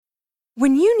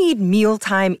When you need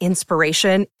mealtime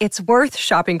inspiration, it's worth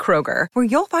shopping Kroger, where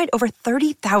you'll find over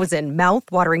 30,000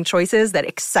 mouth-watering choices that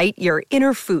excite your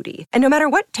inner foodie. And no matter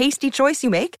what tasty choice you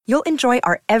make, you'll enjoy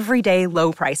our everyday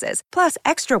low prices, plus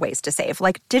extra ways to save,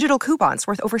 like digital coupons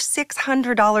worth over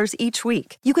 $600 each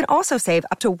week. You can also save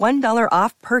up to $1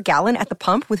 off per gallon at the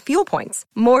pump with fuel points.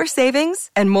 More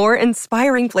savings and more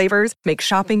inspiring flavors make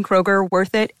shopping Kroger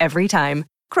worth it every time.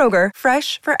 Kroger,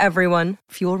 fresh for everyone.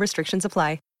 Fuel restrictions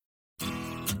apply.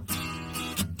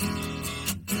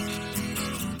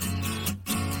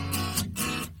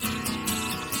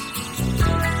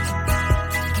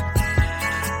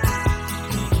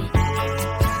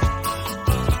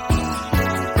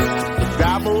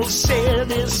 Bravo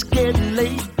said it's getting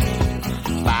late,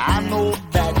 but I know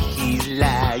that he's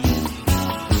lying.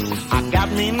 I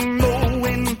got me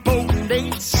knowing important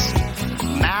dates,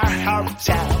 my heart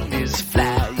time is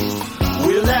flying.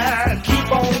 Will I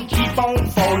keep on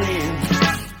falling?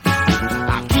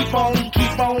 I keep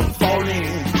on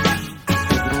falling.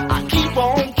 I keep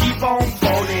on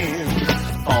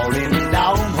falling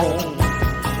down home.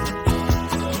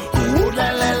 Oh la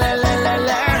la la la la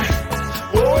la.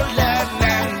 Oh la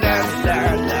la la la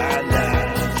la la.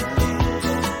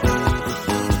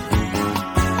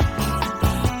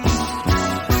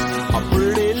 A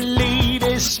pretty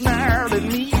lady smiled at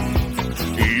me.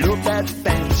 Look that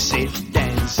fancy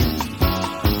dancing.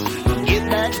 Get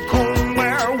that corner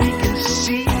where we can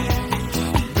see.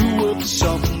 Do up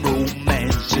some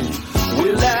romancing.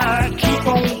 Will I keep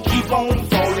on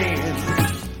falling?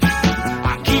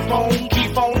 I keep on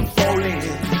falling.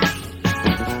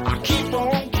 I keep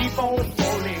on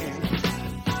falling.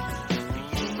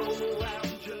 You know I'm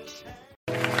just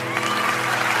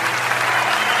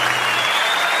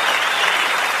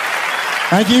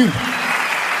Thank you.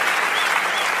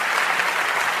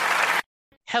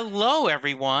 Hello,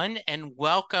 everyone, and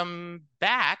welcome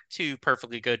back to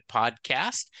Perfectly Good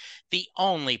Podcast, the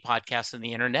only podcast on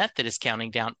the internet that is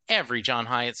counting down every John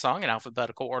Hyatt song in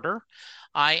alphabetical order.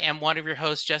 I am one of your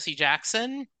hosts, Jesse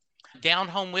Jackson. Down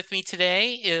home with me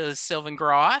today is Sylvan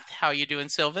Groth. How are you doing,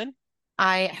 Sylvan?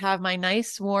 I have my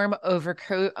nice warm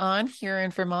overcoat on here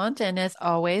in Vermont, and as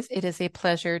always, it is a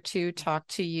pleasure to talk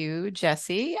to you,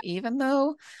 Jesse, even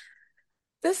though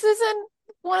this isn't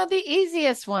one of the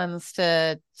easiest ones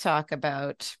to talk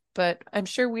about, but I'm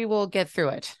sure we will get through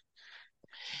it.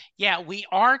 Yeah, we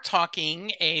are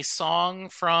talking a song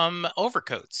from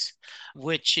Overcoats,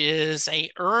 which is an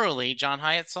early John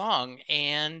Hyatt song.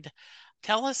 And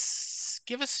give us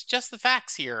just the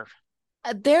facts here.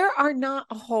 There are not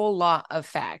a whole lot of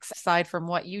facts aside from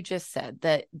what you just said,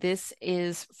 that this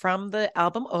is from the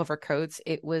album Overcoats.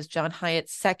 It was John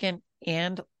Hyatt's second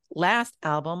and last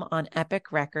album on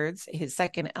Epic Records, his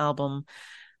second album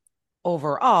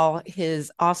overall,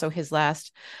 his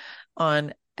last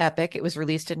on Epic. It was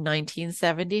released in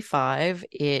 1975.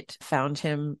 It found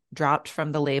him dropped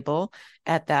from the label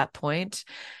at that point.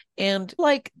 And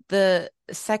like the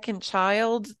second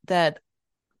child, that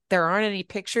there aren't any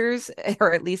pictures,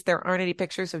 or at least there aren't any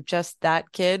pictures of just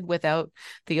that kid without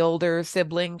the older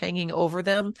sibling hanging over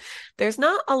them. There's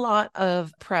not a lot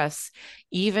of press,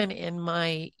 even in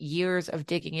my years of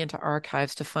digging into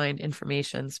archives to find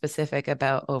information specific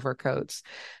about Overcoats.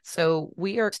 So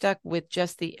we are stuck with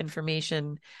just the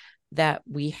information that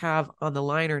we have on the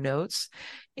liner notes.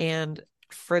 And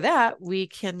for that, we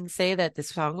can say that this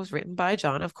song was written by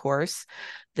John, of course.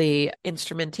 The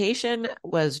instrumentation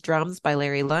was drums by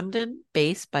Larry London,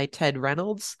 bass by Ted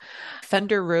Reynolds,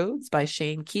 Fender Rhodes by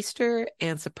Shane Keister,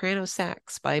 and soprano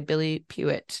sax by Billy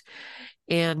Pewitt.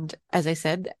 And as I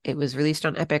said, it was released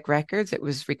on Epic Records. It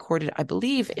was recorded, I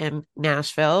believe, in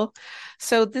Nashville.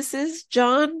 So this is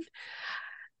John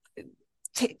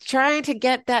trying to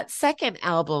get that second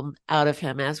album out of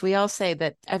him. As we all say,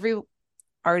 that every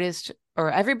artist or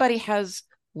everybody has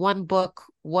one book,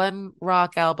 one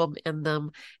rock album in them,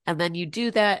 and then you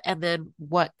do that, and then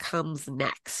what comes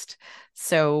next?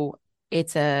 So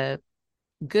it's a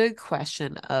good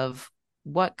question of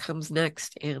what comes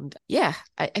next. And yeah,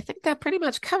 I think that pretty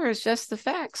much covers just the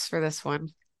facts for this one.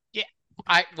 Yeah,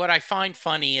 what I find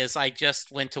funny is I just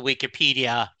went to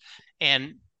Wikipedia,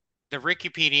 and the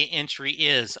Wikipedia entry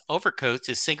is Overcoats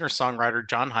is singer-songwriter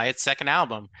John Hyatt's second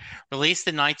album, released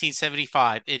in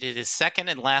 1975. It is his second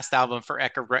and last album for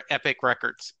Epic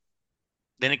Records.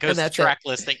 Then it goes to track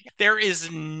listing. There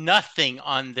is nothing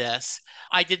on this.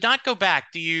 I did not go back.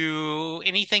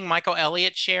 Anything Michael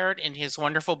Elliott shared in his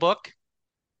wonderful book?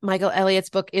 Michael Elliott's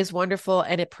book is wonderful,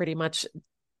 and it pretty much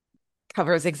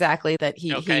covers exactly that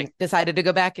he decided to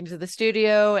go back into the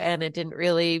studio, and it didn't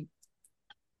really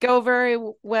go very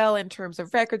well in terms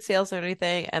of record sales or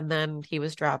anything. And then he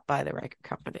was dropped by the record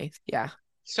company. Yeah.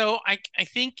 So I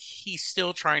think he's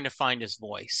still trying to find his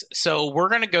voice. So we're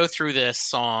going to go through this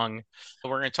song.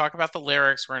 We're going to talk about the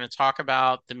lyrics. We're going to talk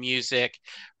about the music.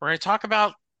 We're going to talk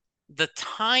about the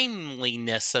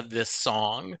timeliness of this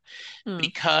song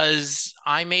because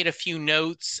I made a few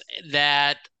notes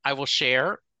that I will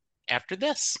share after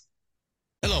this.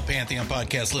 Hello, Pantheon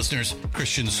podcast listeners.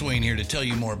 Christian Swain here to tell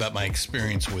you more about my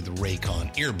experience with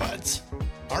Raycon earbuds.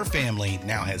 Our family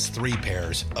now has 3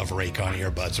 pairs of Raycon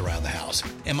earbuds around the house,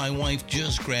 and my wife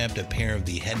just grabbed a pair of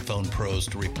the Headphone Pros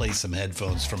to replace some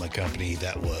headphones from a company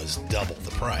that was double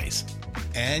the price.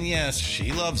 And yes,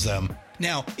 she loves them.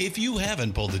 Now, if you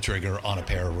haven't pulled the trigger on a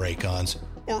pair of Raycons,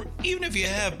 or even if you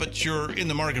have, but you're in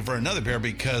the market for another pair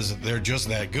because they're just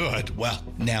that good, well,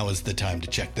 now is the time to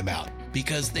check them out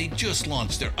because they just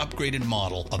launched their upgraded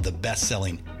model of the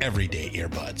best-selling everyday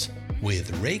earbuds.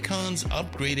 With Raycon's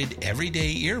upgraded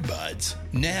everyday earbuds,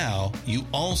 now you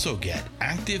also get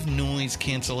active noise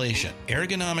cancellation,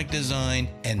 ergonomic design,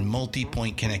 and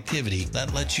multi-point connectivity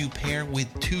that lets you pair with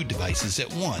 2 devices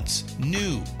at once.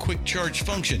 New quick charge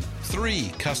function, 3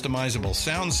 customizable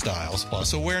sound styles,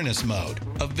 plus awareness mode.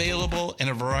 Available in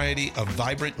a variety of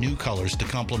vibrant new colors to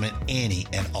complement any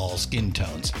and all skin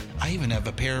tones. I even have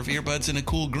a pair of earbuds in a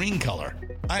cool green color.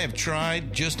 I have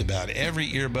tried just about every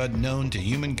earbud known to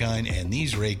humankind, and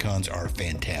these Raycons are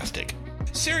fantastic.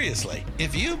 Seriously,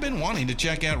 if you've been wanting to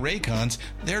check out Raycons,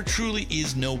 there truly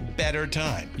is no better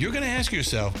time. You're going to ask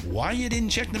yourself why you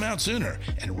didn't check them out sooner,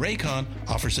 and Raycon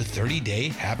offers a 30-day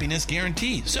happiness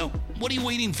guarantee. So what are you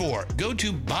waiting for? Go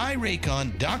to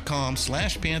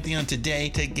buyraycon.com/Pantheon today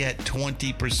to get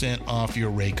 20% off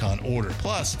your Raycon order,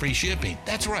 plus free shipping.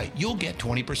 That's right, you'll get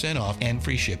 20% off and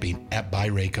free shipping at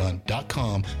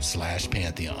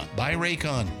buyraycon.com/Pantheon.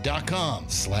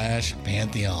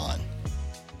 buyraycon.com/Pantheon.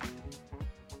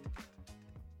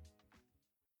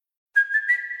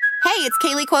 Hey, it's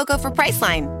Kaylee Cuoco for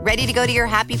Priceline. Ready to go to your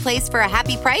happy place for a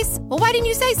happy price? Well, why didn't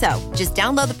you say so? Just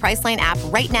download the Priceline app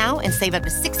right now and save up to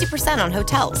 60% on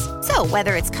hotels. So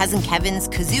whether it's Cousin Kevin's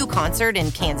Kazoo Concert in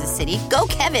Kansas City, go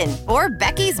Kevin, or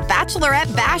Becky's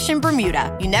Bachelorette Bash in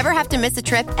Bermuda, you never have to miss a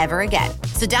trip ever again.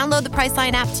 So download the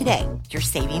Priceline app today. Your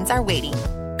savings are waiting.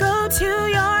 Go to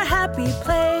your happy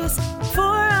place for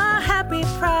a happy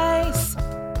price.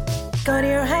 Go to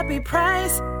your happy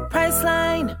price,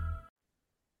 Priceline.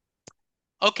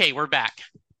 Okay, we're back.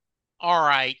 All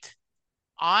right.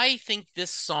 I think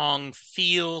this song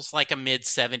feels like a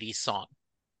mid-70s song.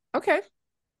 Okay.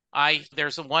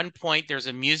 There's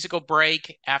a musical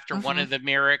break after one of the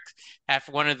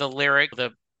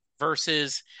the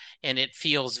verses, and it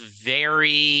feels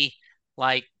very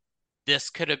like this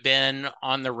could have been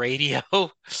on the radio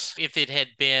if it had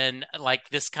been like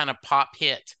this kind of pop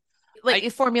hit. Like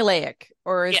formulaic,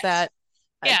 or is that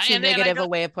too negative a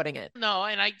way of putting it? No,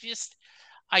 and I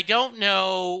don't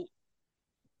know,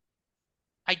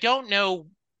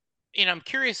 and I'm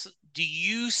curious, do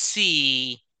you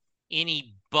see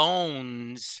any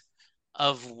bones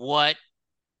of what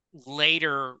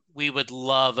later we would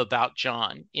love about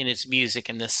John in his music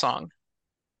in this song?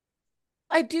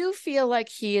 I do feel like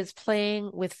he is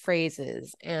playing with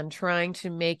phrases and trying to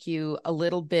make you a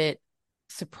little bit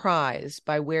surprised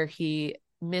by where he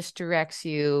misdirects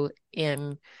you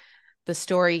in the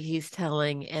story he's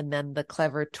telling, and then the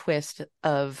clever twist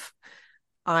of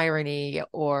irony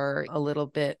or a little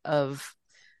bit of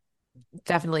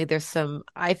definitely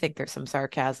I think there's some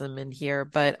sarcasm in here,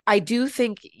 but I do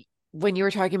think when you were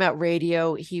talking about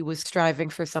radio, he was striving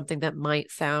for something that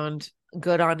might sound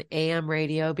good on AM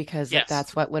radio because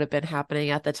that's what would have been happening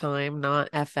at the time, not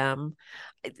FM.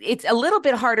 It's a little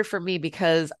bit harder for me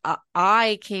because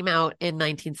I came out in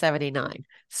 1979.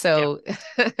 So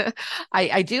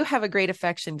I do have a great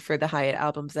affection for the Hiatt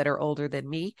albums that are older than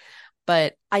me,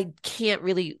 but I can't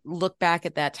really look back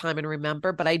at that time and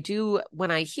remember. But I do, when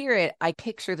I hear it, I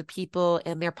picture the people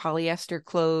in their polyester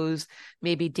clothes,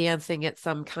 maybe dancing at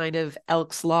some kind of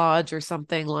Elks Lodge or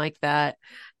something like that,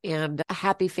 and a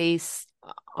happy face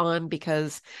on,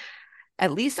 because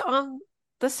at least on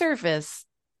the surface,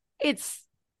 it's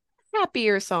a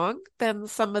happier song than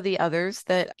some of the others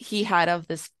that he had of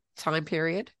this time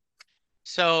period.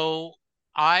 So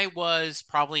I was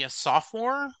probably a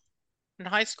sophomore in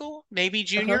high school, maybe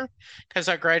junior, because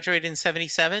I graduated in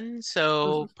 77.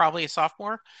 So probably a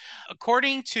sophomore.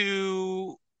 According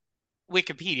to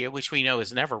Wikipedia, which we know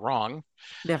is never wrong.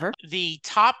 Never. The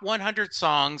top 100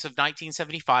 songs of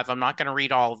 1975, I'm not going to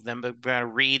read all of them, but I'm going to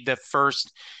read the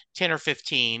first 10 or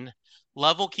 15.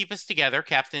 Love Will Keep Us Together,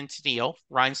 Captain Tennille.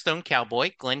 Rhinestone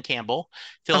Cowboy, Glenn Campbell. Uh-huh.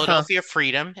 Philadelphia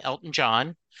Freedom, Elton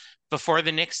John. Before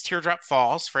the Next Teardrop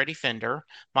Falls, Freddie Fender.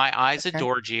 My Eyes Okay.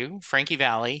 Adored You, Frankie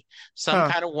Valli. Some Huh.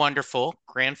 Kind of Wonderful,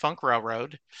 Grand Funk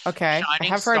Railroad. Okay. I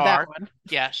Shining have heard that Star, one.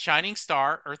 yeah, Shining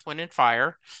Star, Earth, Wind and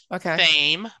Fire. Okay.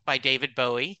 Fame by David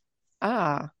Bowie.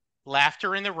 Ah.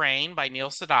 Laughter in the Rain by Neil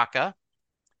Sedaka.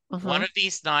 One Uh-huh. of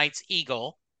These Nights,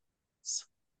 Eagle.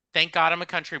 Thank God I'm a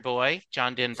Country Boy,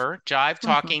 John Denver. Jive Mhm.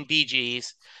 Talking, Bee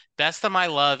Gees. Best of My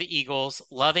Love, Eagles.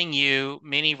 Loving You,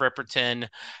 Minnie Riperton.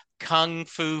 Kung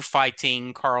Fu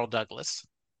Fighting, Carl Douglas.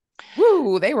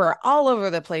 Woo, they were all over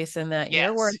the place in that year,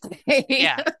 Yes. weren't they?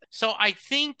 Yeah. So I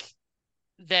think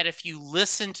that if you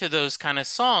listen to those kind of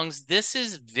songs, this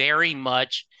is very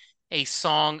much a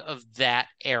song of that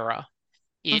era.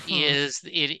 It Mhm.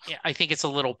 is, I think it's a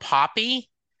little poppy.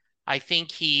 I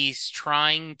think he's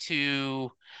trying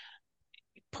to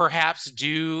perhaps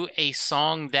do a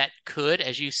song that could,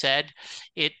 as you said,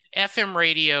 FM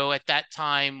radio at that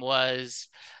time was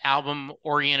album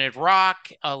oriented rock.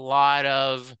 A lot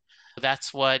of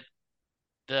that's what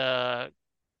the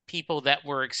people that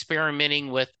were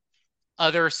experimenting with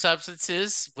other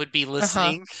substances would be Uh-huh.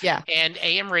 listening. Yeah. And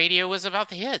AM radio was about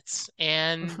the hits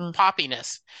and Mhm.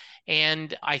 poppiness.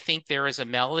 And I think there is a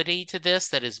melody to this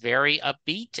that is very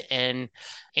upbeat, and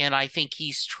I think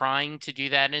he's trying to do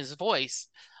that in his voice.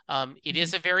 It Mhm.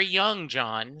 is a very young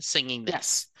John singing this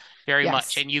Yes. very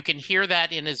much, Yes. and you can hear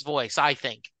that in his voice, I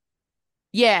think.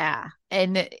 Yeah.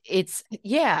 And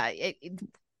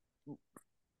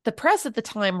the press at the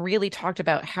time really talked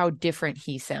about how different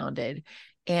he sounded.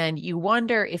 And you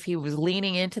wonder if he was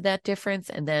leaning into that difference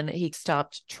and then he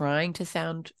stopped trying to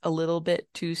sound a little bit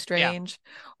too Yeah. strange,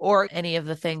 or any of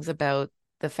the things about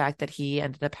the fact that he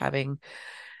ended up having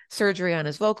surgery on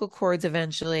his vocal cords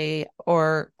eventually,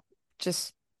 or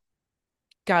just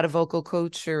got a vocal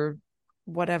coach or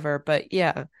whatever. But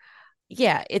yeah,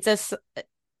 it's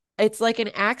like an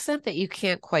accent that you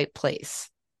can't quite place.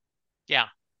 Yeah.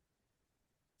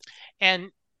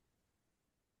 And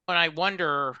when I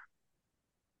wonder,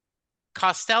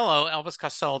 Elvis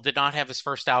Costello did not have his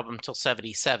first album until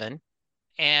 77.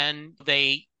 And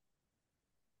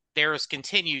there has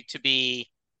continued to be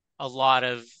a lot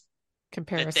of that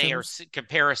they are Comparisons.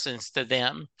 comparisons to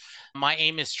them. My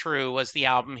Aim Is True was the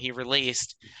album he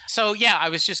released. So yeah, I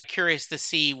was just curious to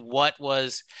see what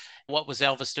was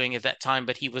Elvis doing at that time,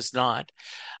 but he was not.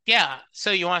 Yeah.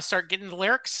 So you want to start getting the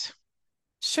lyrics?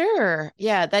 Sure.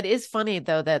 Yeah, that is funny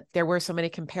though that there were so many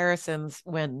comparisons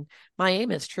when My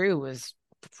Aim Is True was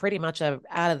pretty much a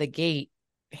out of the gate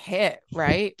hit,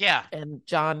 right? Yeah. And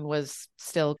John was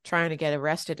still trying to get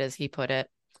arrested, as he put it.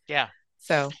 Yeah.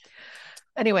 So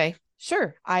anyway,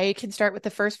 sure, I can start with the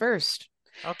first verse.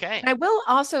 Okay. And I will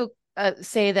also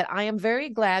say that I am very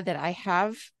glad that I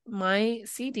have my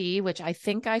CD, which I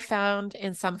think I found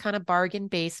in some kind of bargain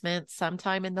basement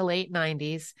sometime in the late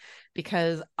 90s,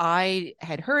 because I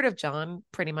had heard of John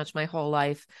pretty much my whole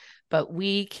life, but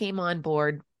we came on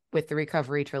board with the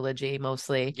Recovery Trilogy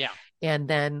mostly. Yeah. And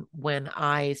then when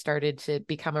I started to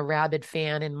become a rabid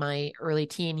fan in my early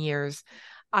teen years,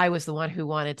 I was the one who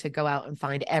wanted to go out and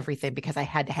find everything because I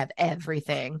had to have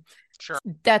everything. Sure.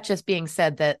 That just being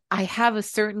said, that I have a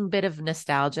certain bit of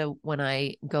nostalgia when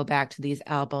I go back to these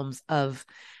albums of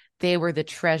they were the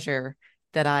treasure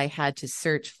that I had to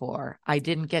search for. I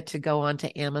didn't get to go onto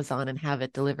Amazon and have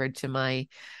it delivered to my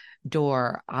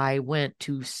door. I went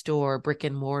to brick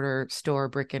and mortar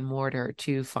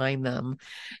to find them.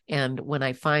 And when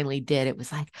I finally did, it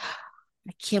was like,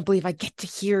 I can't believe I get to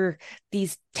hear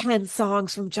these 10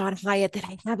 songs from John Hyatt that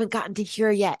I haven't gotten to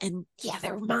hear yet. And yeah,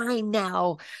 they're mine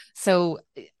now. So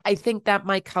I think that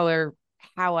might color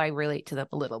how I relate to them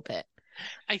a little bit.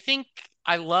 I think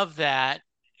I love that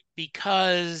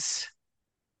because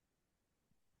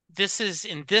this is,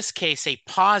 in this case, a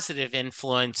positive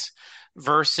influence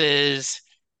versus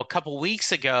a couple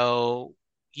weeks ago,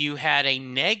 you had a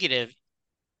negative,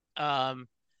 um,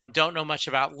 don't know much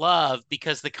about love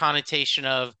because the connotation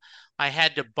of I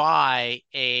had to buy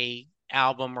a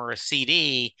album or a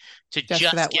CD to Just for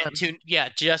just that get one. two, yeah,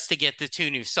 just to get the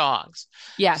two new songs.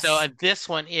 So Yes. this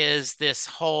one is this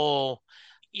whole,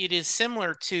 it is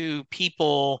similar to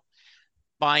people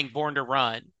buying Born to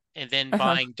Run and then Uh-huh.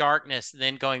 buying Darkness and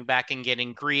then going back and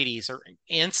getting Greedy's or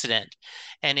Incident.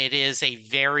 And it is a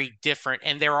very different,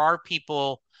 and there are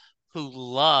people who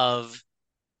love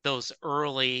those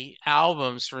early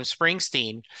albums from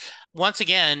Springsteen. Once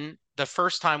again, the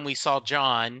first time we saw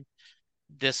John,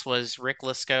 this was Rick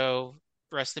Lisco,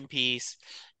 rest in peace,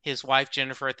 his wife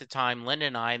Jennifer at the time, Linda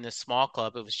and I in this small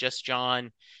club. It was just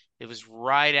John It was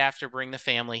right after Bring the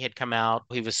Family had come out.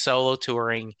 He was solo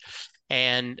touring,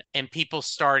 and people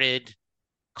started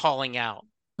calling out.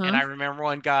 And I remember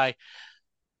one guy,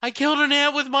 I killed an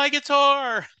ant with my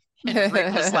guitar. And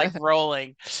Rick was like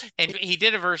rolling. And he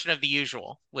did a version of The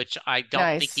Usual, which I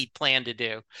don't think Nice. he planned to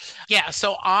do. Yeah,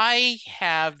 so I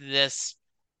have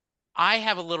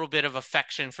a little bit of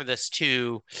affection for this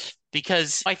too,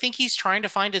 because I think he's trying to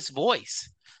find his voice.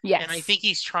 Yes. And I think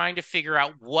he's trying to figure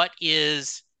out what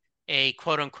is a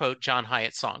quote unquote John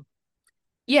Hyatt song.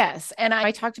 Yes. And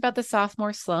I talked about the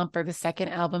sophomore slump or the second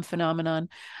album phenomenon.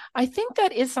 I think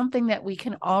that is something that we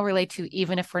can all relate to,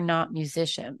 even if we're not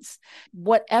musicians.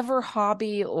 Whatever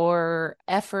hobby or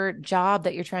effort, job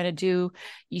that you're trying to do,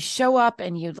 you show up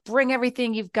and you bring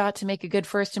everything you've got to make a good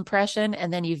first impression.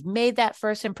 And then you've made that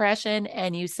first impression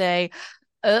and you say,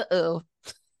 uh-oh,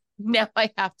 now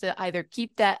I have to either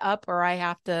keep that up or I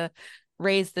have to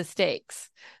raise the stakes.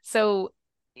 So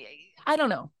I don't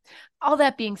know. All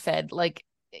that being said, like,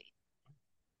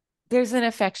 there's an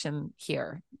affection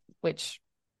here, which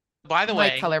by the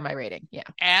might way, color my rating. Yeah.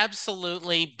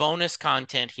 Absolutely bonus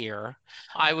content here.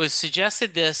 I was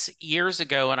suggested this years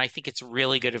ago, and I think it's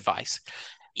really good advice.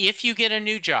 If you get a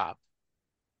new job,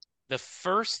 the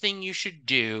first thing you should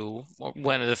do, or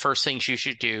one of the first things you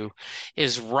should do,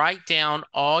 is write down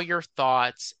all your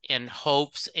thoughts and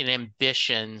hopes and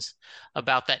ambitions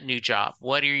about that new job.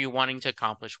 What are you wanting to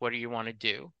accomplish? What do you want to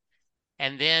do?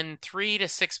 And then 3 to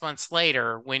 6 months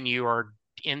later, when you are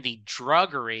in the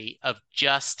drudgery of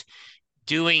just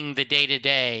doing the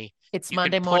day-to-day, it's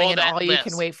Monday morning and all you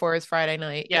can wait for is Friday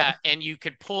night. Yeah. And you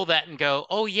could pull that and go,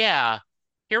 oh, yeah,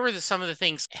 here were some of the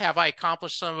things. Have I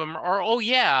accomplished some of them? Or, oh,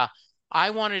 yeah,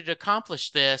 I wanted to accomplish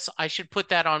this. I should put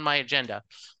that on my agenda.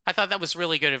 I thought that was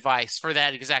really good advice for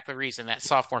that exactly reason, that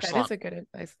sophomore slump. That is a good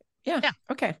advice. Yeah.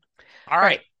 Okay. All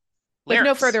right. With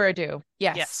no further ado.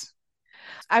 Yes.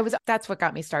 That's what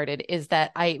got me started, is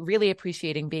that I really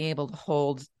appreciating being able to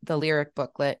hold the lyric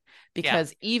booklet,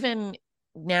 because even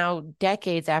now,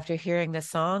 decades after hearing this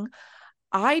song,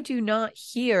 I do not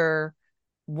hear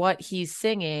what he's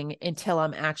singing until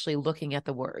I'm actually looking at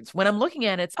the words. When I'm looking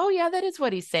at it, it's, oh yeah, that is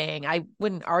what he's saying. I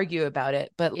wouldn't argue about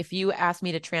it. But if you asked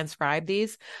me to transcribe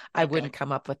these, I wouldn't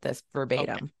come up with this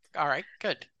verbatim. Okay. All right,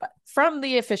 good. From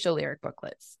the official lyric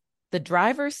booklets. The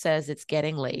driver says it's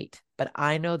getting late, but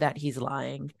I know that he's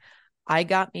lying. I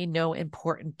got me no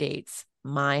important dates.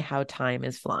 My, how time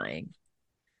is flying.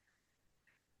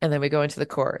 And then we go into the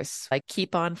chorus. I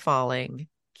keep on falling.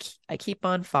 I keep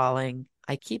on falling.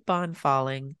 I keep on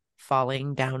falling,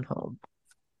 falling down home.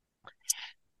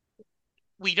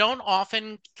 We don't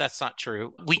often, that's not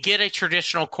true. We get a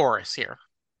traditional chorus here.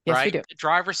 Yes, right? we do. The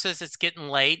driver says it's getting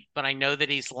late, but I know that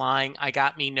he's lying. I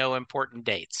got me no important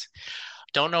dates.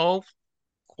 Don't know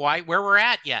quite where we're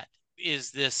at yet.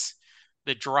 Is this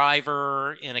the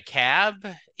driver in a cab?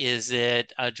 Is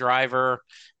it a driver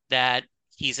that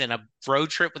he's in a road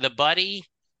trip with a buddy?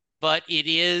 But it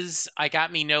is, I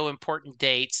got me no important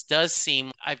dates. Does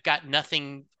seem I've got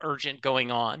nothing urgent going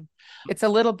on. It's a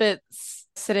little bit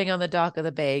sitting on the dock of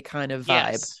the bay kind of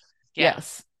vibe. Yes.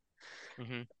 Yes.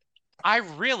 Mm-hmm. I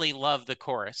really love the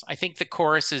chorus. I think the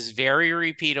chorus is very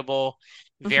repeatable,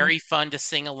 very fun to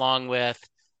sing along with.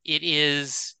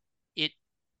 It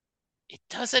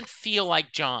doesn't feel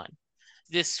like John.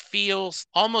 This feels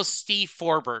almost Steve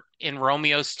Forbert in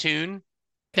Romeo's Tune.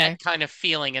 Okay. That kind of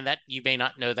feeling, and that you may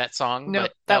not know that song. No,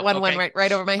 but, that one went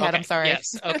right over my head. Okay. I'm sorry.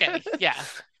 Yes. Okay. Yeah.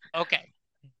 Okay.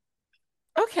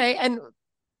 Okay. And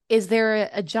is there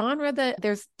a genre that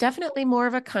there's definitely more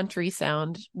of a country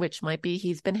sound, which might be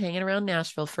he's been hanging around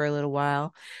Nashville for a little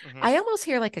while. I almost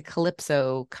hear like a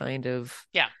calypso kind of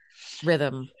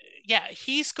rhythm. Yeah,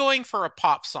 he's going for a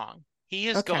pop song. He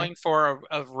is going for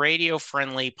a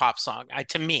radio-friendly pop song.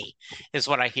 To me, is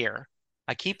what I hear.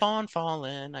 I keep on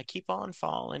falling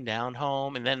down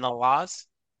home, and then the laws.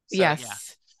 So, yes. Yeah.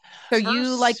 So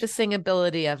you like the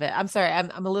singability of it. I'm sorry,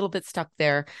 I'm a little bit stuck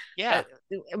there. Yeah.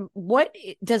 What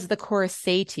does the chorus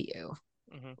say to you?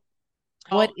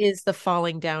 What is the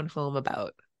falling down home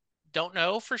about? Don't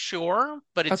know for sure,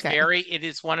 but it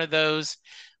is one of those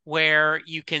where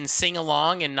you can sing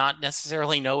along and not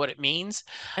necessarily know what it means.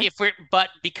 But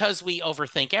because we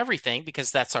overthink everything,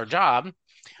 because that's our job.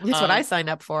 That's what I signed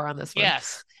up for on this one.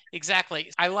 Yes,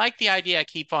 exactly. I like the idea. I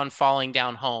keep on falling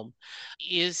down home.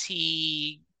 Is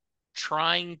he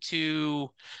trying to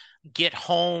get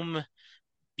home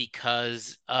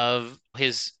because of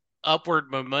his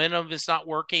upward momentum is not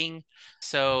working?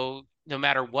 So no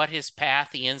matter what his path,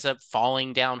 he ends up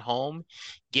falling down home.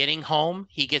 Getting home,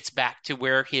 he gets back to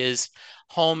where his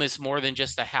home is more than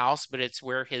just a house, but it's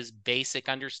where his basic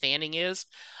understanding is.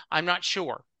 I'm not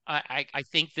sure. I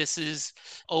think this is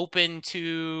open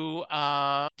to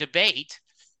debate.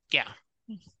 Yeah,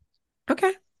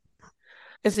 Okay.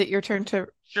 Is it your turn to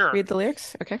sure. read the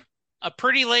lyrics? Okay. A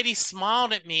pretty lady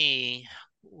smiled at me.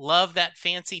 Love that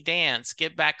fancy dance.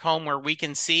 Get back home where we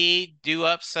can see, do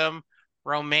up some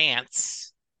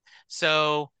romance.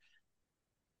 So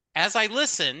as I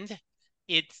listened,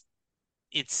 it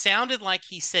it sounded like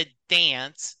he said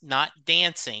dance, not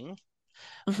dancing,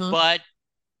 Mhm. but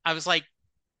I was like,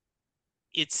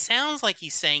 it sounds like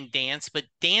he's saying dance, but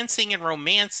dancing and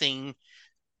romancing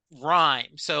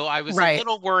rhyme. So I was a Right.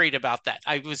 little worried about that.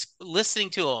 I was listening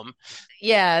to him.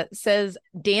 Yeah, it says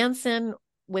dancing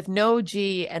with no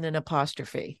G and an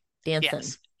apostrophe. Dancing.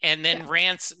 Yes. And then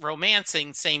Yeah.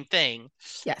 romancing, same thing.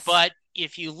 Yes. But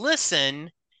if you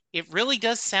listen, it really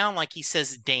does sound like he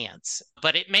says dance.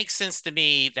 But it makes sense to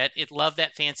me that it loved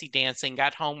that fancy dancing,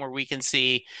 got home where we can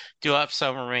see, do up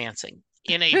some romancing.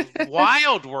 In a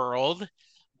wild world,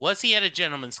 was he at a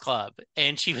gentleman's club?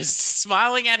 And she was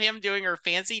smiling at him doing her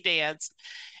fancy dance.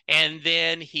 And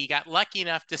then he got lucky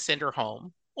enough to send her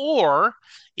home. Or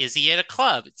is he at a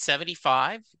club at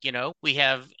 75? You know,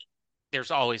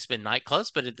 there's always been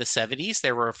nightclubs, but in the 70s,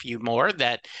 there were a few more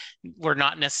that were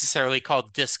not necessarily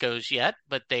called discos yet,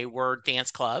 but they were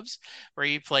dance clubs where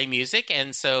you play music.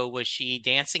 And so was she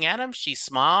dancing at him? She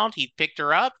smiled. He picked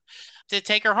her up to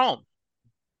take her home.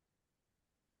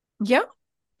 Yep.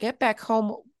 Get back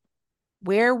home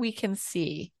where we can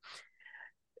see.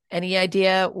 Any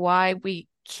idea why we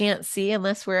can't see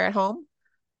unless we're at home?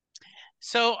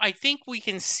 So I think we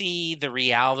can see the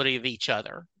reality of each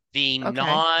other, the Okay.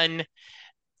 non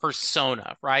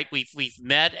persona, right? We've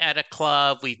met at a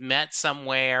club, we've met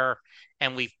somewhere,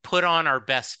 and we've put on our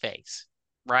best face,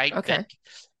 right? Okay.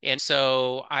 And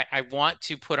so I want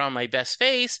to put on my best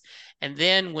face. And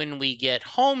then when we get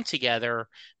home together,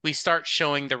 we start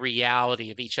showing the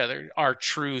reality of each other, our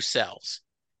true selves.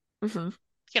 Hmm.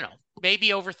 You know, maybe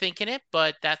overthinking it,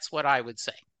 but that's what I would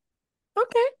say.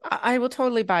 Okay. I will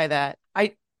totally buy that.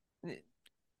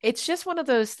 It's just one of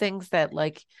those things that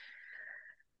like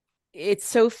it's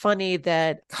so funny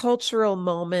that cultural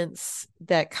moments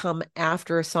that come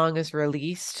after a song is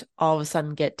released all of a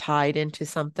sudden get tied into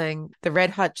something. The Red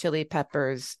Hot Chili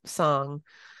Peppers song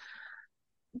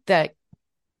that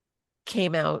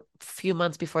came out a few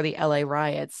months before the LA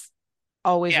riots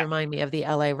always Yeah, remind me of the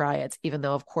LA riots, even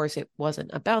though, of course, it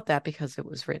wasn't about that because it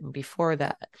was written before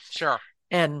that. sure.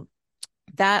 And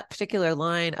that particular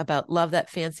line about love that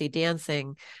fancy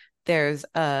dancing, there's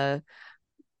a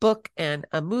book and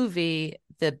a movie,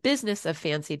 The Business of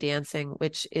Fancy Dancing,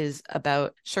 which is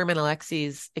about Sherman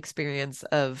Alexie's experience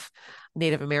of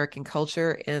Native American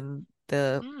culture in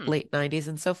the Hmm. late 90s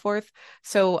and so forth.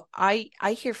 So I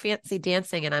hear fancy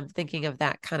dancing and I'm thinking of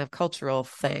that kind of cultural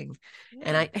thing.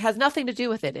 And Hmm. it has nothing to do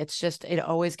with it. It's just it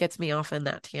always gets me off in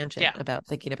that tangent Yeah. about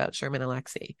thinking about Sherman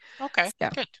Alexie. Okay. Yeah.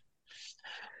 Good.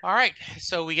 All right.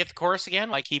 So we get the chorus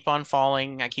again. I keep on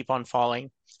falling. I keep on falling.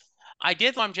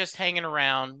 I'm just hanging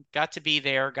around, got to be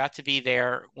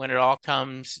there when it all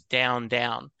comes down,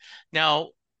 down. Now,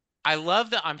 I love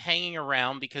that I'm hanging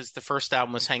around because the first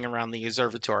album was hanging around the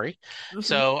observatory. Mhm.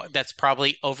 So that's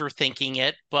probably overthinking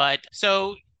it. But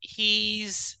so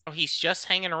he's just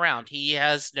hanging around. He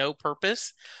has no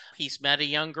purpose. He's met a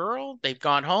young girl. They've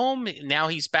gone home. Now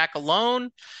he's back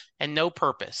alone and no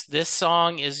purpose. This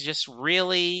song is just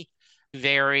really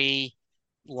very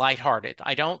lighthearted.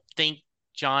 I don't think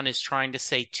John is trying to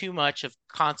say too much of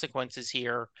consequences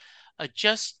here.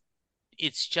 Just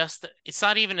it's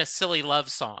not even a silly love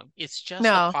song. It's just a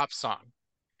No. pop song.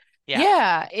 Yeah.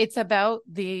 Yeah, it's about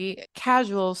the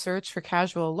casual search for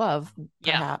casual love,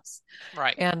 Yeah. perhaps.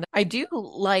 Right. And I do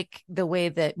like the way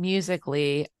that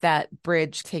musically that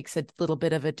bridge takes a little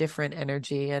bit of a different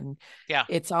energy. And Yeah.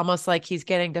 it's almost like he's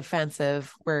getting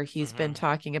defensive where he's been Hmm.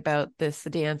 talking about this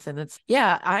dance. And it's,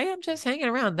 yeah, I am just hanging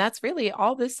around. That's really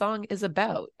all this song is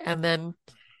about. And then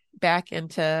back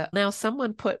into now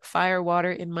someone put fire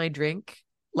water in my drink,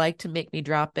 like to make me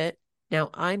drop it. Now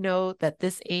I know that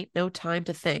this ain't no time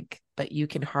to think, but you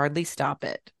can hardly stop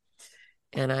it.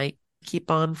 And I keep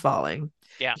on falling.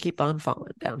 Yeah. Keep on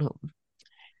falling down home.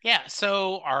 Yeah.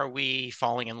 So are we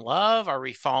falling in love? Are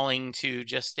we falling to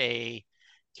just a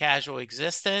casual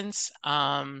existence?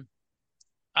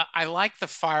 I like the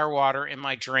firewater in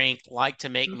my drink, like to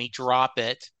make me drop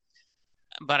it,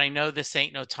 but I know this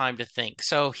ain't no time to think.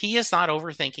 So he is not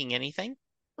overthinking anything.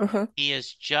 Uh-huh. He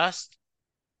is just,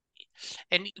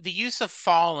 and the use of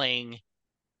falling,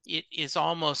 it is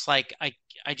almost like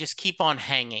I just keep on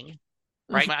hanging,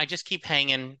 right? Mhm. I just keep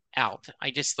hanging out.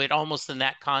 It almost in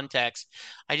that context,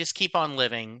 I just keep on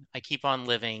living. I keep on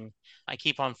living. I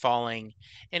keep on falling.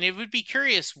 And it would be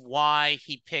curious why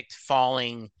he picked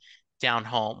falling down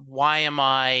home. Why am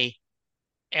I,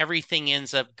 everything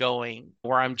ends up going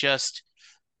where I'm just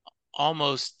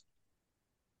almost,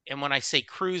 and when I say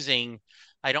cruising,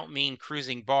 I don't mean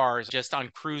cruising bars, just on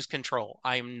cruise control.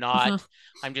 I'm not, Mhm.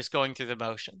 I'm just going through the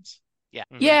motions. Yeah.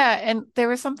 Yeah, and there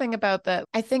was something about that.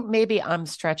 I think maybe I'm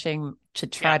stretching to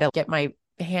try to get my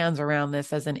hands around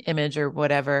this as an image or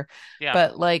whatever. Yeah.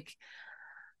 But like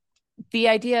the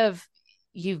idea of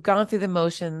you've gone through the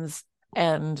motions,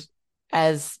 and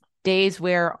as days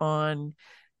wear on,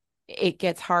 it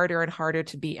gets harder and harder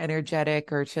to be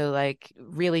energetic or to like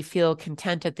really feel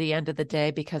content at the end of the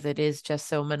day because it is just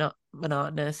so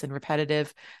monotonous and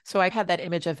repetitive. So I had that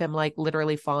image of him like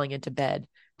literally falling into bed,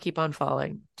 keep on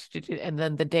falling, and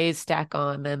then the days stack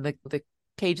on, and the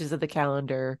pages of the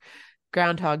calendar,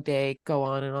 Groundhog Day, go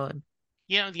on and on.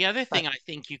 The other But thing I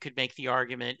think you could make the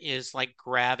argument is like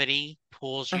gravity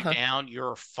pulls you down,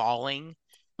 you're falling.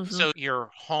 Mhm. So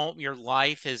your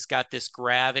life has got this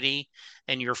gravity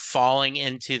and you're falling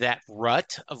into that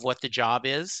rut of what the job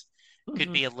is. Could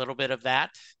Mhm. be a little bit of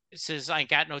that. It says, I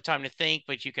got no time to think,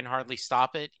 but you can hardly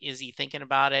stop it. Is he thinking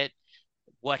about it?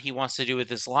 What he wants to do with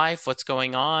his life? What's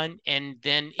going on? And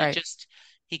then Right.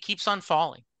 he keeps on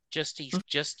falling.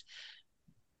 Mhm.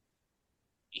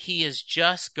 He is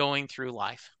just going through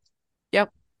life.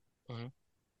 Yep. Mhm.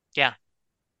 Yeah.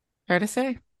 Fair to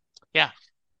say. Yeah.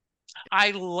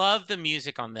 I love the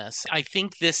music on this. I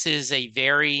think this is a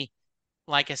very,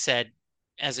 like I said,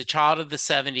 as a child of the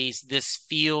 70s, this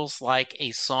feels like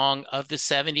a song of the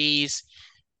 70s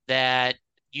that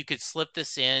you could slip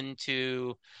this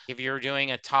into if you're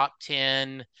doing a top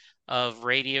 10 of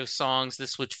radio songs,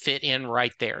 this would fit in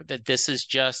right there. That this is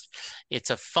just,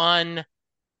 it's a fun,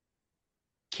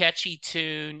 catchy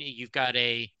tune. You've got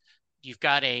a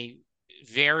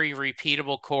very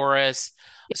repeatable chorus,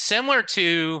 similar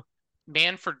to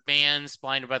Manfred Mann's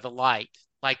Blinded by the Light.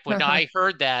 Like when I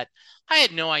heard that, I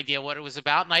had no idea what it was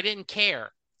about and I didn't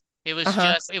care.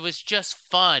 Uh-huh. It was just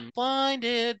fun.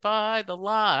 Blinded by the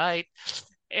light.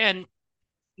 And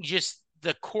just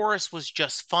the chorus was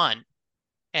just fun.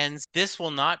 And this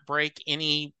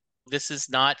is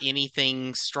not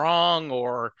anything strong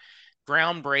or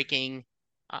groundbreaking.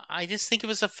 I just think it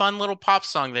was a fun little pop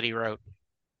song that he wrote.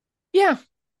 Yeah.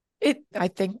 I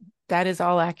think that is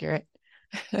all accurate.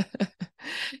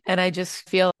 And I just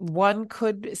feel one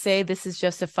could say this is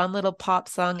just a fun little pop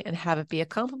song and have it be a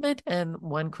compliment, and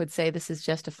one could say this is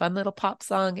just a fun little pop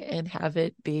song and have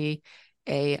it be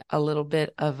a little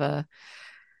bit of a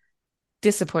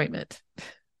disappointment.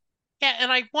 Yeah,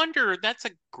 and I wonder, that's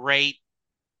a great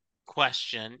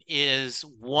question, is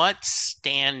what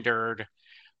standard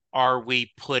are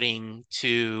we putting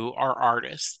to our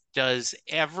artists?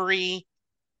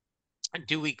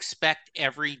 Do we expect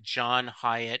every John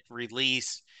Hyatt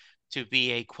release to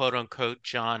be a quote unquote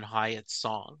John Hyatt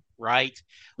song, right?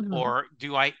 Mhm. Or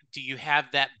do you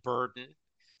have that burden?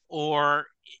 Or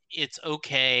it's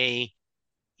okay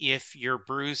if you're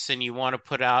Bruce and you want to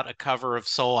put out a cover of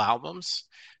soul albums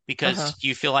Uh-huh. because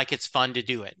you feel like it's fun to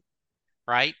do it,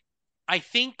 right? I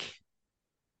think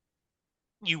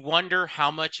you wonder how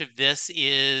much of this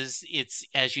it's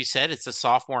as you said, it's a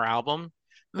sophomore album.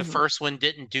 The Mhm. first one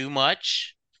didn't do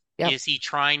much. Yep. Is he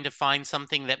trying to find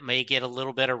something that may get a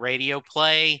little bit of radio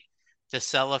play to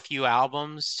sell a few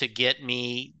albums to get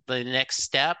me the next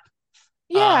step?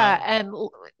 Yeah, and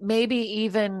maybe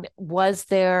even was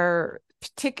there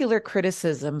particular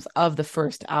criticisms of the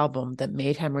first album that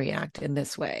made him react in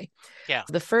this way? Yeah.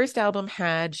 The first album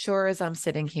had Sure as I'm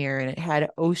Sitting Here, and it had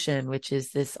Ocean, which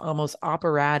is this almost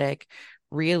operatic,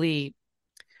 really.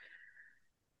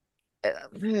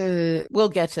 We'll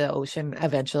get to Ocean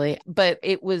eventually, but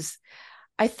it was,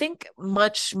 I think,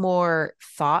 much more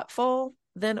thoughtful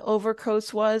than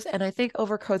Overcoats was. And I think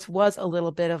Overcoats was a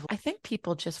little bit of, I think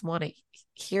people just want to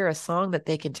hear a song that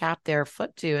they can tap their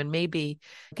foot to and maybe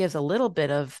gives a little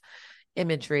bit of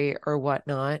imagery or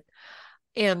whatnot.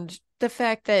 And the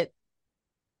fact that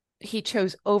he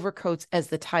chose Overcoats as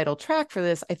the title track for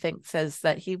this, I think says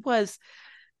that he was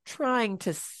trying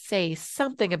to say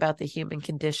something about the human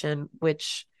condition,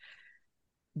 which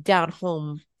down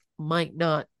home might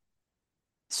not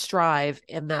strive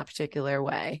in that particular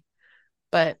way.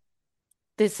 But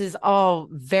this is all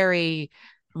very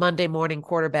Monday morning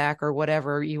quarterback or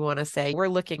whatever you want to say. We're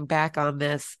looking back on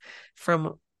this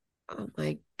from, oh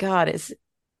my God, is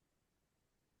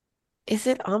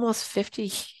it almost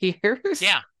 50 years?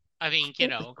 Yeah. I mean,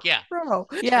 yeah. Bro.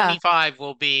 Yeah. 25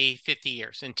 will be 50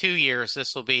 years. In 2 years,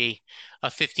 this will be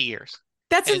 50 years.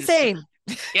 That's And so, insane.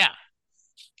 yeah,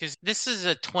 because this is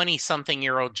a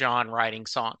 20-something-year-old John writing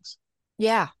songs.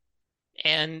 Yeah.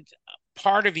 And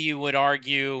part of you would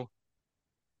argue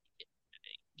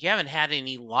you haven't had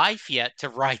any life yet to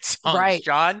write songs, Right.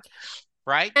 John,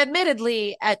 right?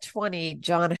 Admittedly, at 20,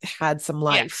 John had some Yes,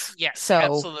 life. yes, So,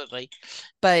 absolutely.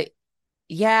 but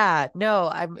yeah, no,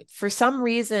 I'm for some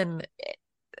reason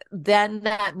then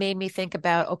that made me think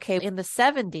about, okay, in the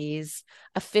 70s,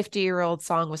 a 50-year-old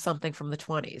song was something from the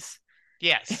 20s.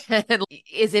 Yes. And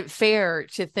is it fair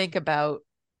to think about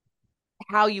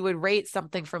how you would rate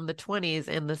something from the 20s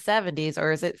in the 70s,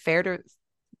 or is it fair to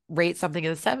rate something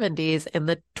in the 70s in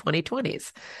the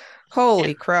 2020s?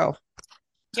 Holy crow.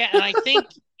 Yeah, and I think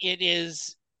it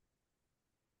is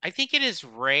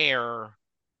rare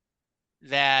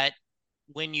that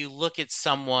when you look at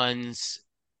someone's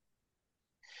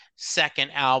second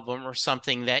album or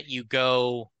something that you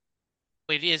go,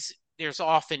 there's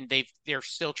often they're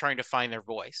still trying to find their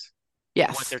voice in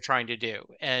what Yes. they're trying to do.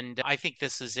 And I think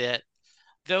this is it.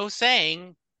 Though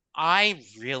saying I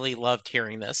really loved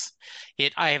hearing this.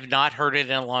 I have not heard it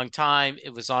in a long time.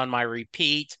 It was on my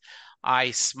repeat.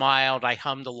 I smiled, I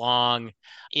hummed along.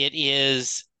 It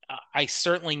is I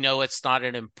certainly know it's not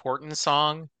an important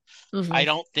song. I Mhm.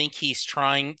 don't think he's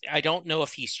trying. I don't know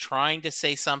if he's trying to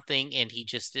say something and he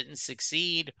just didn't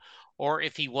succeed, or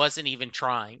if he wasn't even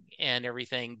trying and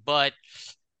everything. But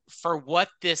for what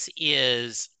this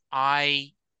is,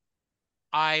 I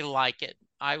like it.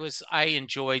 I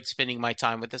enjoyed spending my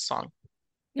time with this song.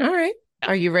 All right. Yeah,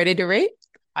 Are you ready to rate?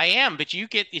 I am, but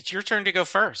it's your turn to go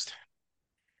first.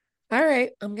 All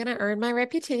right. I'm going to earn my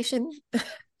reputation.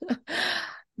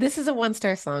 This is a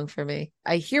 1-star song for me.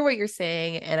 I hear what you're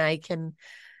saying, and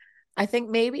I think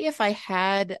maybe if I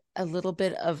had a little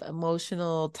bit of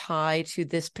emotional tie to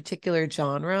this particular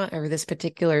genre or this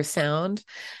particular sound,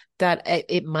 that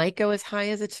it might go as high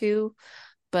as a 2.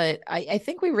 But I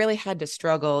think we really had to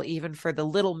struggle even for the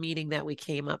little meaning that we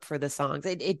came up for the songs.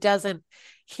 It doesn't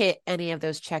hit any of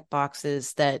those check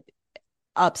boxes that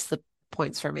ups the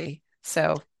points for me.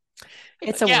 So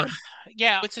it's a Yeah, 1.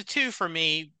 yeah, it's a 2 for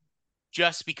me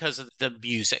just because of the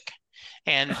music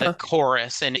and the Uh-huh.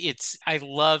 chorus. And I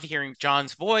love hearing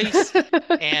John's voice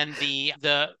and the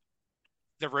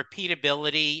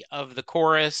repeatability of the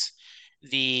chorus.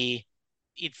 The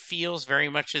It feels very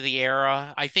much of the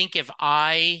era. I think if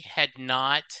I had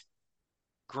not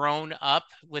grown up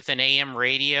with an AM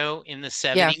radio in the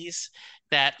Yeah. 70s,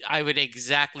 that I would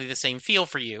exactly the same feel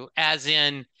for you. As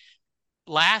in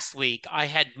last week, I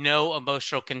had no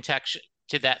emotional connection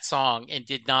to that song and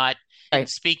didn't Right.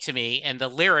 speak to me. And the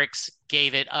lyrics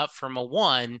gave it up from a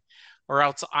 1, or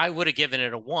else I would have given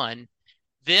it a 1.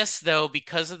 This, though,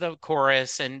 because of the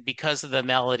chorus and because of the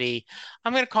melody,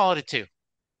 I'm going to call it a 2.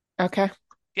 Okay.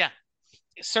 Yeah,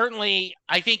 certainly.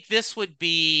 I think this would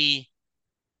be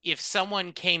if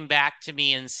someone came back to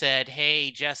me and said,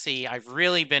 "Hey, Jesse, I've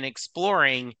really been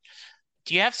exploring.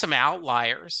 Do you have some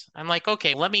outliers?" I'm like,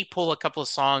 "Okay, let me pull a couple of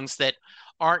songs that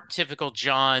aren't typical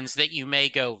John's that you may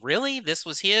go, really? This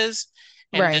was his?"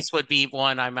 And Right. this would be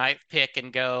one I might pick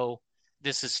and go,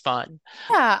 "This is fun."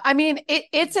 Yeah, I mean,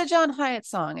 it's a John Hyatt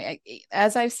song.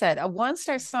 As I've said, a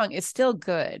 1-star song is still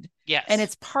good, and Yes.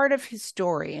 it's part of his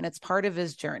story and it's part of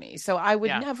his journey. So I would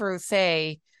Yeah. never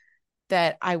say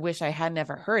that I wish I had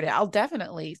never heard it. I'll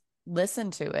definitely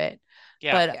listen to it,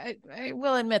 Yeah. but I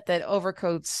will admit that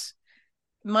Overcoats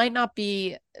might not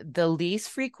be the least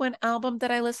frequent album that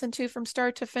I listen to from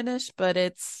start to finish, but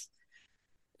it's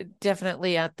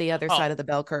definitely at the other Oh, side of the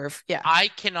bell curve. Yeah. I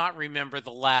cannot remember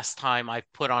the last time I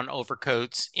put on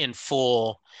Overcoats in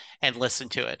full and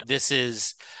listened to it.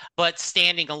 But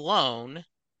standing alone,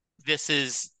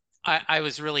 I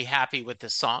was really happy with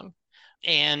this song.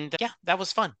 And yeah, that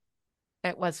was fun.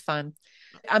 It was fun.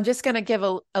 I'm just going to give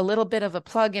a little bit of a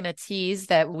plug and a tease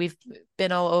that we've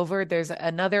been all over. There's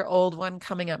another old one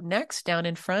coming up next down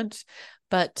in front.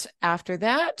 But after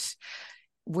that,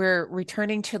 we're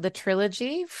returning to the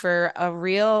trilogy for a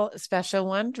real special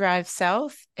one, Drive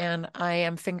South. And I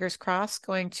am, fingers crossed,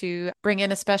 going to bring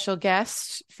in a special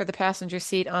guest for the passenger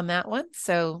seat on that one.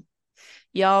 So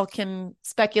y'all can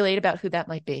speculate about who that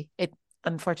might be. It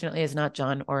unfortunately is not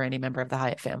John or any member of the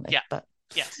Hyatt family. Yeah. But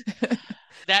Yes.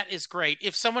 That is great.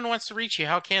 If someone wants to reach you,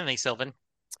 how can they, Sylvan?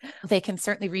 they can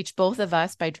certainly reach both of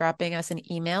us by dropping us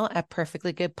an email at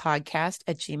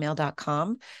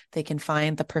perfectlygoodpodcast@gmail.com. They can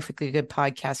find the Perfectly Good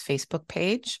Podcast Facebook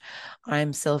page.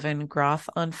 I'm Sylvan Groth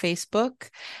on Facebook,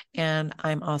 and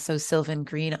I'm also Sylvan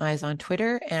Green Eyes on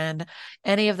Twitter. And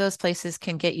any of those places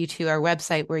can get you to our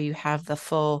website where you have the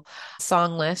full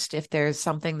song list. If there's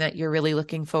something that you're really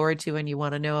looking forward to and you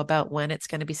want to know about when it's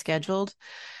going to be scheduled,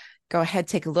 go ahead,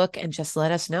 take a look, and just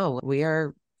let us know. We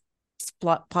are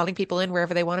plotting people in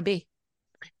wherever they want to be.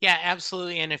 Yeah,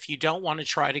 absolutely. And if you don't want to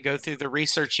try to go through the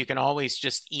research, you can always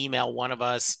just email one of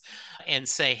us and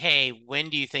say, hey, when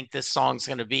do you think this song's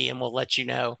going to be? And we'll let you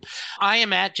know. I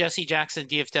am at Jesse Jackson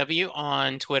DFW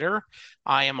on Twitter.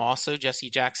 I am also Jesse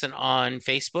Jackson on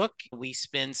Facebook. We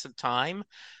spend some time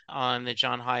on the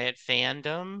John Hyatt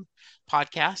Fandom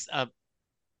podcast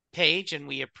page, and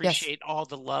we appreciate all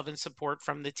the love and support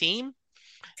from the team.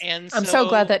 And I'm so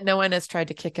glad that no one has tried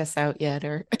to kick us out yet.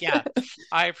 Or yeah,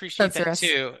 I appreciate that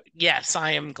too. Yes,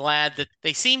 I am glad that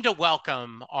they seem to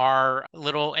welcome our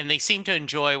and they seem to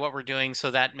enjoy what we're doing. So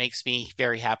that makes me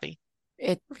very happy.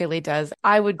 It really does.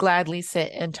 I would gladly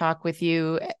sit and talk with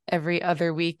you every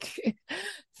other week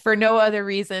for no other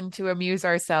reason to amuse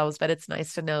ourselves. But it's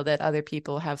nice to know that other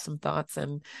people have some thoughts.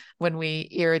 And when we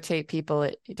irritate people,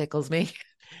 it tickles me.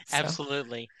 So,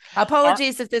 absolutely.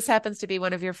 Apologies if this happens to be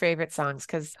one of your favorite songs,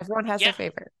 because everyone has their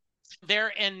favorite.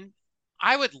 And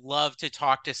I would love to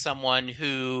talk to someone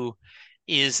who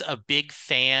is a big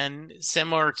fan,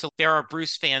 similar to there are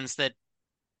Bruce fans that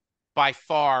by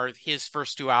far his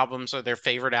first 2 albums are their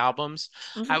favorite albums.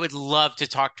 Mm-hmm. I would love to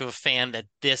talk to a fan that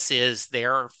this is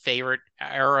their favorite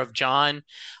era of John.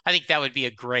 I think that would be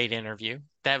a great interview.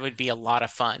 That would be a lot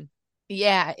of fun.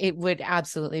 Yeah, it would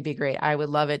absolutely be great. I would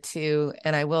love it too.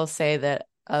 And I will say that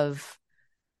of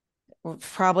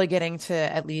probably getting to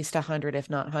at least 100, if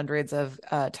not hundreds of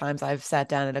times I've sat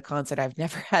down at a concert, I've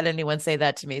never had anyone say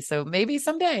that to me. So maybe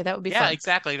someday that would be fun. Yeah,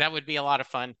 exactly. That would be a lot of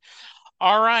fun.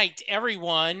 All right,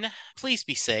 everyone, please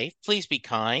be safe. Please be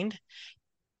kind.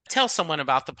 Tell someone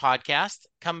about the podcast.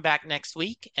 Come back next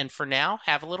week. And for now,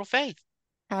 have a little faith.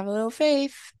 Have a little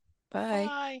faith. Bye.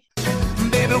 Bye.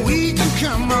 Baby, we can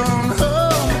come on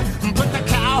home, put the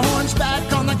cow horns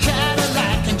back on the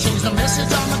Cadillac and change the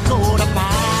message on the coat of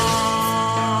lawn.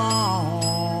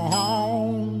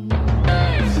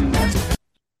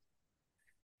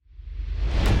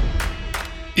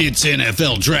 It's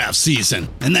NFL draft season,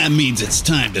 and that means it's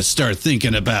time to start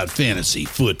thinking about fantasy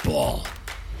football.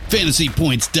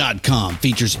 FantasyPoints.com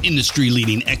features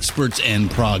industry-leading experts and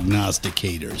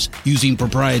prognosticators using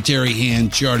proprietary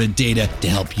hand-charted data to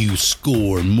help you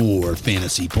score more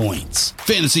fantasy points.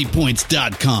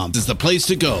 FantasyPoints.com is the place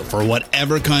to go for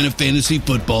whatever kind of fantasy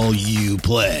football you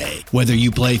play. Whether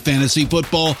you play fantasy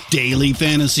football, daily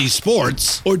fantasy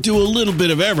sports, or do a little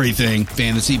bit of everything,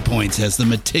 Fantasy Points has the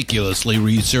meticulously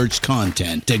researched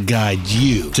content to guide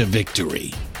you to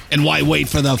victory. And why wait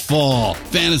for the fall?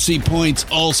 Fantasy Points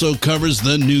also covers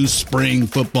the new spring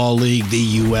football league,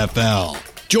 the UFL.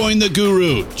 Join the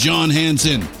guru, John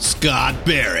Hansen, Scott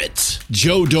Barrett,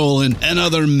 Joe Dolan, and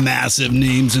other massive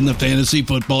names in the fantasy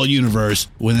football universe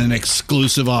with an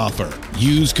exclusive offer.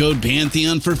 Use code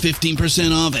Pantheon for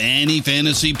 15% off any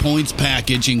Fantasy Points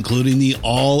package, including the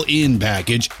all-in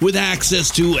package, with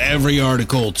access to every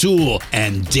article, tool,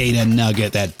 and data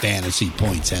nugget that Fantasy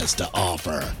Points has to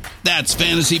offer. That's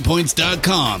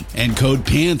FantasyPoints.com and code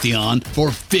Pantheon for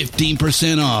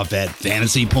 15% off at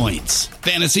Fantasy Points.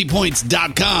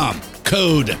 FantasyPoints.com,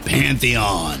 code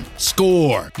Pantheon.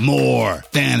 Score more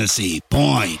fantasy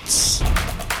points.